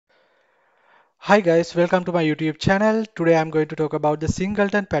Hi guys, welcome to my YouTube channel. Today I'm going to talk about the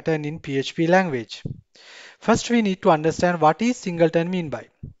singleton pattern in PHP language. First we need to understand what is singleton mean by.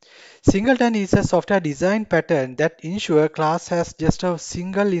 Singleton is a software design pattern that ensure class has just a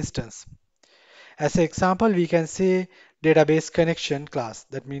single instance. As an example, we can say database connection class.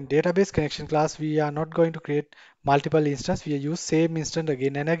 That means database connection class, we are not going to create multiple instances. We use same instance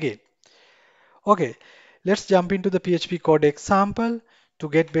again and again. Okay, let's jump into the PHP code example to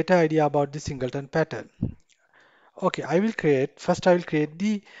get better idea about the singleton pattern. Okay, I will create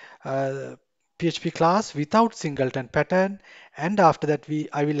the PHP class without singleton pattern, and after that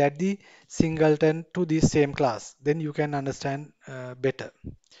I will add the singleton to the same class. Then you can understand better.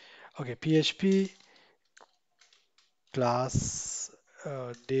 Okay, PHP class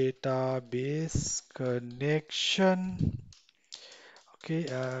database connection. Okay,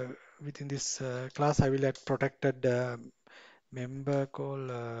 within this class I will add protected member call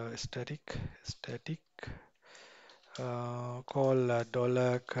static call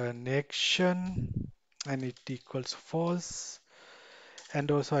dollar connection and it equals false, and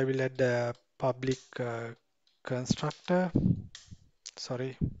also I will add the public constructor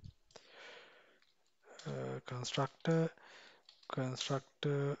sorry constructor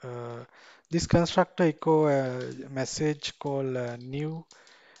this constructor echo a message called new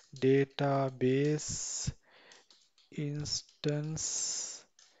database instance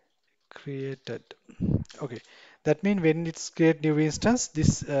created. Okay, that means when it's create new instance,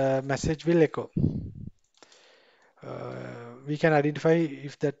 this message will echo. We can identify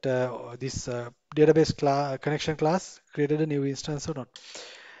if that this database connection class created a new instance or not.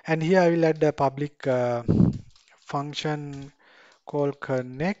 And here I will add a public function called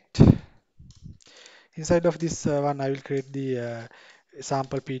connect. Inside of this one, I will create the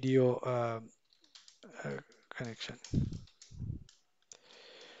sample PDO uh, connection.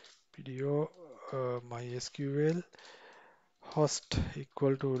 PDO MySQL host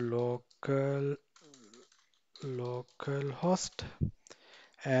equal to local host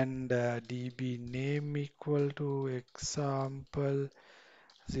and db name equal to example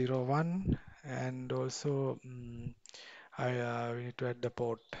 01, and also we need to add the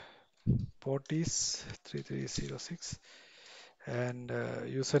port is 3306 and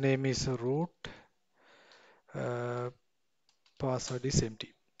username is root, uh, password is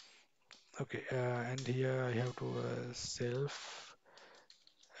empty. Okay, and here I have to self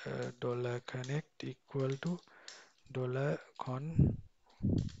dollar connect equal to dollar con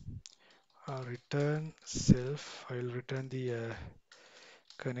return self. I will return the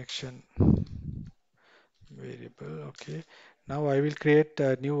connection variable. Okay, now I will create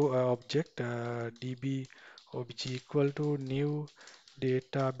a new object db obj equal to new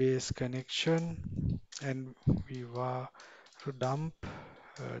database connection, and we want to dump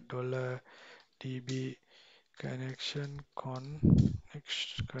dollar db connection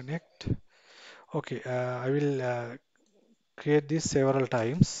connect. Okay, I will create this several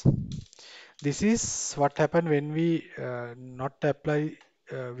times. This is what happened when we not apply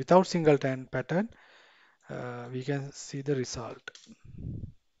without singleton pattern. We can see the result.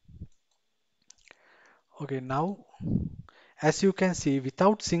 Okay, now as you can see,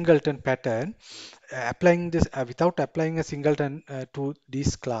 without singleton pattern, applying this without applying a singleton to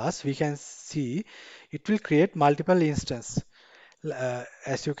this class, we can see it will create multiple instance.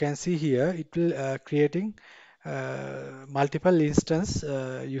 As you can see here, it will creating multiple instance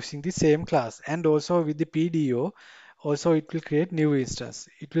using the same class, and also with the PDO, also it will create new instance.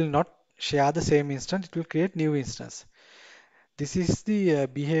 It will not share the same instance, it will create new instance. This is the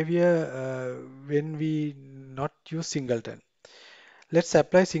behavior when we not use singleton. Let's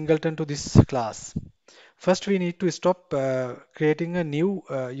apply singleton to this class. First, we need to stop creating a new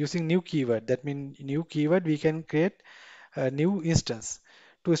using new keyword. That means new keyword we can create a new instance.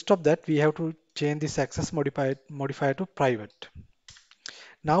 To stop that, we have to change this access modifier to private.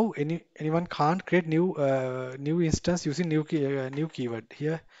 Now, anyone can't create new instance using new keyword.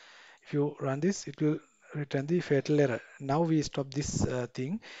 Here, if you run this, it will return the fatal error. Now we stop this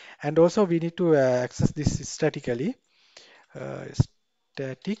thing, and also we need to access this statically. Uh,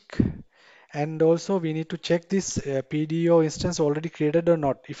 static, and also we need to check this PDO instance already created or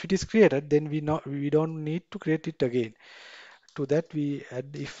not. If it is created, then we don't need to create it again. To that we add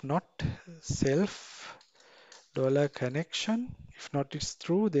if not self dollar connection. If not it's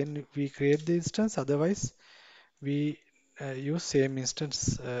true, then we create the instance. Otherwise, we use same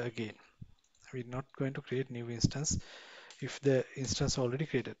instance again. We're not going to create new instance if the instance already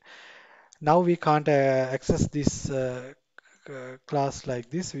created. Now we can't access this class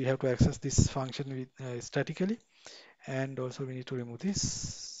like this. We have to access this function with statically, and also we need to remove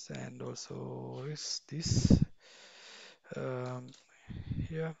this and also is this um,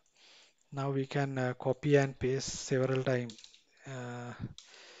 here. Now we can copy and paste several times uh,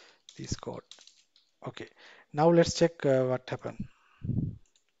 this code. Okay, now let's check what happened.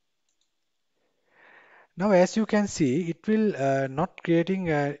 Now, as you can see, it will not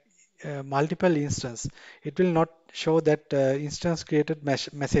creating multiple instance. It will not show that instance created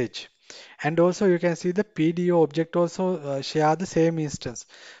message. And also you can see the PDO object also share the same instance.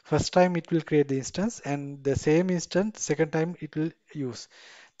 First time it will create the instance and the same instance second time it will use.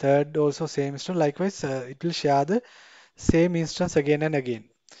 Third also same instance. Likewise, it will share the same instance again and again.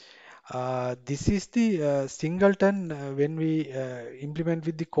 This is the singleton when we implement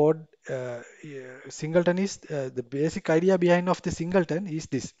with the code. Singleton is the basic idea behind of the singleton is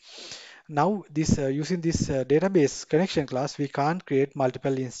this. Now this using this database connection class, we can't create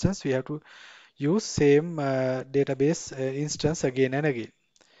multiple instance. We have to use same database instance again and again.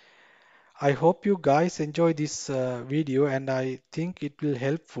 I hope you guys enjoy this video and I think it will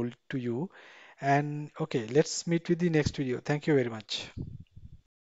helpful to you. And okay, let's meet with the next video. Thank you very much.